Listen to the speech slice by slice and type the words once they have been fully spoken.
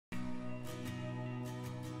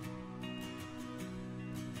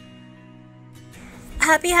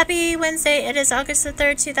Happy Wednesday. It is August the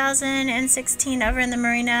 3rd, 2016 over in the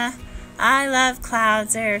marina. I love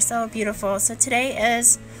clouds. They're so beautiful. So today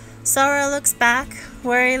is sorrow looks back,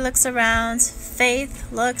 worry looks around,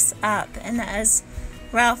 faith looks up. And that is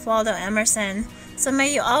Ralph Waldo Emerson. So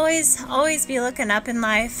may you always be looking up in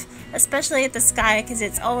life, especially at the sky, because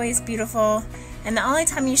it's always beautiful. And the only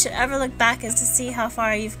time you should ever look back is to see how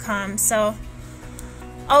far you've come. So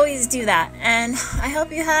always do that. And I hope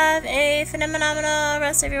you have a phenomenal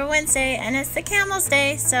rest of your Wednesday. And it's the Camel's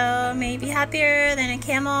Day, so may you be happier than a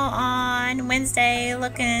camel on Wednesday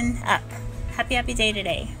looking up. Happy day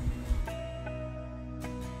today.